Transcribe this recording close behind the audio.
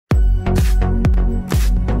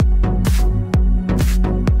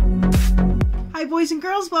boys and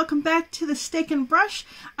girls, welcome back to the Steak and Brush.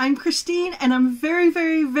 I'm Christine and I'm very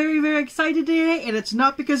excited today, and it's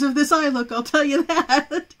not because of this eye look, I'll tell you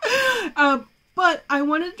that. But I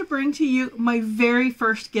wanted to bring to you my very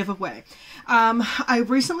first giveaway. I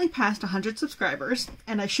recently passed 100 subscribers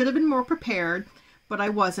and I should have been more prepared, but I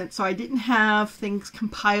wasn't, so I didn't have things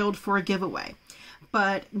compiled for a giveaway.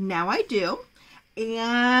 But now I do.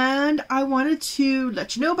 And I wanted to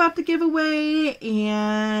let you know about the giveaway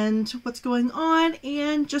and what's going on,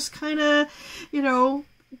 and just kind of, you know,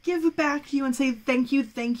 give back to you and say thank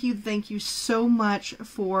you so much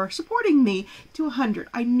for supporting me to 100.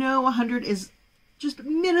 I know 100 is just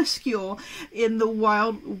minuscule in the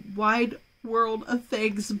wide world of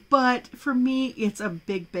things, but for me it's a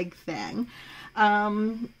big thing.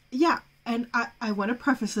 Yeah. And I want to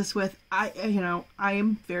preface this with, I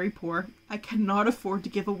am very poor. I cannot afford to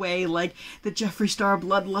give away like the Jeffree Star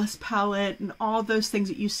Bloodlust palette and all those things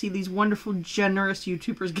that you see these wonderful, generous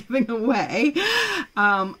YouTubers giving away.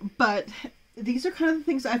 But these are kind of the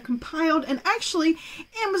things I've compiled, and actually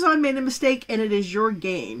Amazon made a mistake and it is your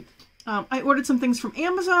gain. I ordered some things from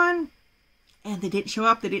Amazon and they didn't show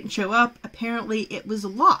up. Apparently it was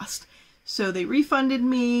lost. So they refunded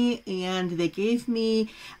me and they gave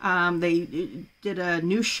me, they did a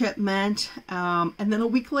new shipment, and then a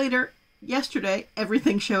week later, yesterday,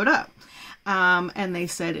 everything showed up. And they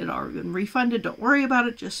said it already been refunded, don't worry about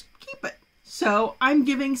it, just keep it. So I'm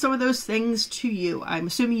giving some of those things to you. I'm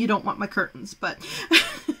assuming you don't want my curtains, but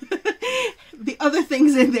the other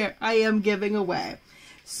things in there I am giving away.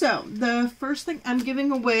 So the first thing I'm giving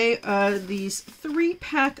away are these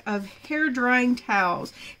 3-pack of hair drying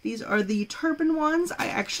towels. These are the turban ones. I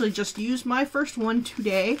actually just used my first one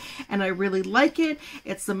today and I really like it.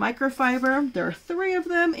 It's the microfiber. There are 3 of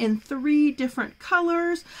them in 3 different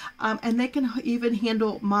colors, and they can even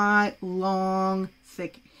handle my long,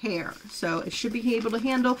 thick hair. So it should be able to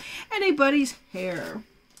handle anybody's hair.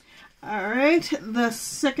 All right, the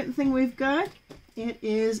second thing we've got, it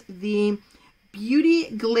is the Beauty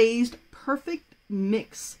Glazed Perfect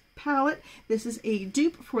Mix palette. This is a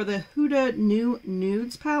dupe for the Huda New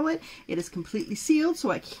Nudes palette. It is completely sealed,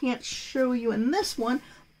 so I can't show you in this one,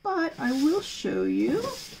 but I will show you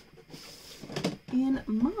in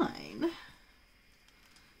mine.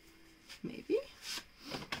 Maybe.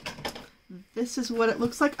 This is what it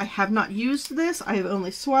looks like. I have not used this. I have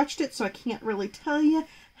only swatched it, so I can't really tell you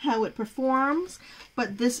how it performs,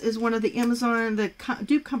 but this is one of the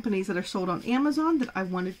dupe companies that are sold on Amazon that I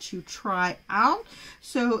wanted to try out,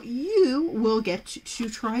 so you will get to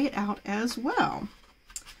try it out as well.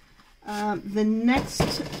 The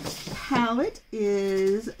next palette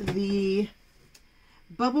is the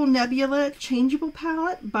Bubble Nebula Changeable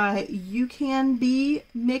palette by Ucanbe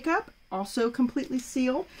Makeup. Also completely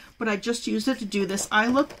sealed, but I just used it to do this eye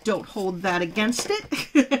look. Don't hold that against it.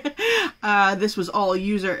 This was all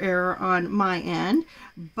user error on my end,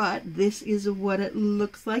 but this is what it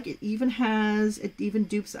looks like. It even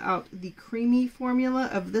dupes out the creamy formula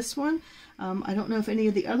of this one. I don't know if any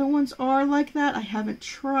of the other ones are like that. I haven't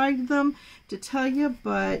tried them to tell you,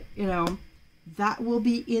 but you know, that will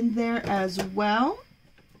be in there as well.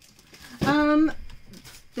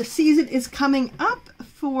 The season is coming up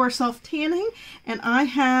for self-tanning, and I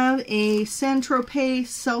have a Saint-Tropez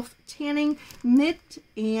self-tanning mitt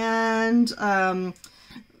and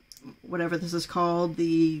whatever this is called,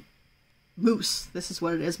 the mousse. This is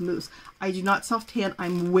what it is, mousse. I do not self-tan.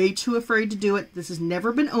 I'm way too afraid to do it. This has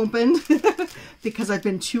never been opened because I've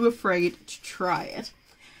been too afraid to try it.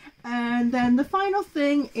 And then the final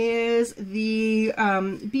thing is the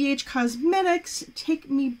BH Cosmetics Take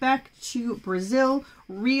Me Back to Brazil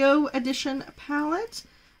Rio Edition palette.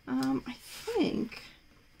 I think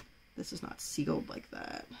this is not sealed like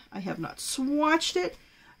that. I have not swatched it,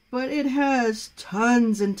 but it has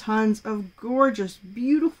tons and tons of gorgeous,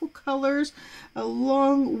 beautiful colors,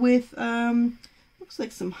 along with, looks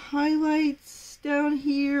like some highlights down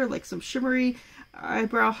here, like some shimmery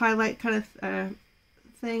eyebrow highlight kind of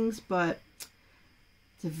things, but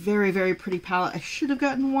it's a very pretty palette. I should have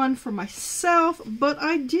gotten one for myself, but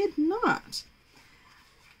I did not.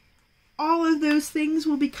 All of those things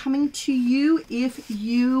will be coming to you if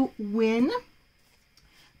you win.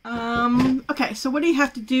 Okay, so what do you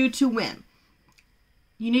have to do to win?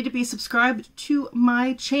 You need to be subscribed to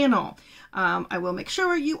my channel. I will make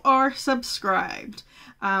sure you are subscribed.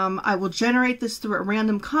 I will generate this through a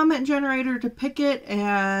random comment generator to pick it,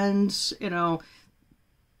 and you know,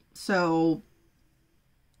 so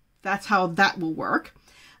that's how that will work.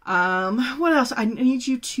 What else? I need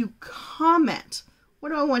you to comment. What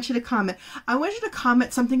do I want you to comment? I want you to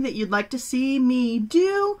comment something that you'd like to see me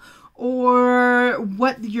do, or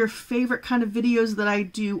what your favorite kind of videos that I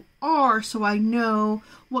do are, so I know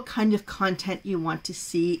what kind of content you want to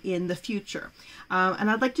see in the future. And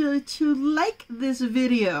I'd like you to like this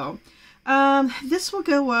video. This will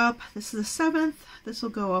go up, this is the 7th, this will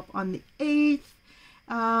go up on the 8th.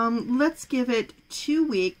 Let's give it 2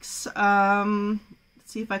 weeks. Let's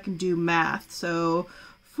see if I can do math. So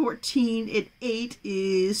 14 and 8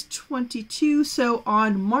 is 22. So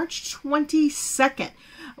on March 22nd,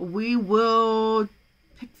 we will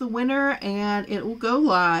pick the winner and it will go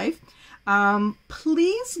live.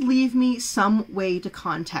 Please leave me some way to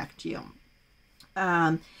contact you.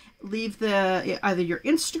 Leave either your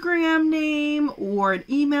Instagram name or an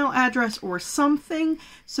email address or something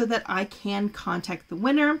so that I can contact the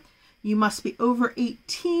winner. You must be over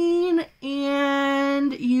 18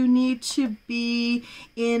 and you need to be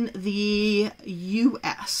in the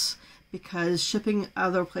US because shipping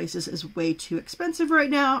other places is way too expensive right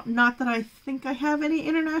now. Not that I think I have any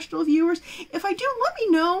international viewers. If I do, let me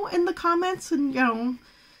know in the comments and, you know,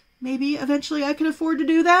 maybe eventually I can afford to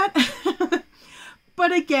do that.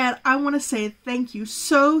 But again, I want to say thank you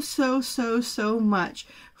so much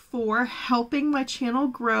for helping my channel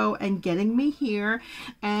grow and getting me here.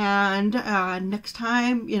 And next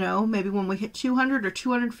time, you know, maybe when we hit 200 or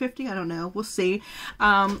 250, I don't know, we'll see.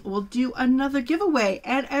 We'll do another giveaway.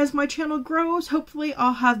 And as my channel grows, hopefully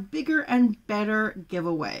I'll have bigger and better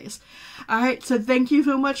giveaways. All right, so thank you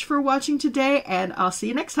so much for watching today, and I'll see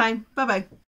you next time. Bye-bye.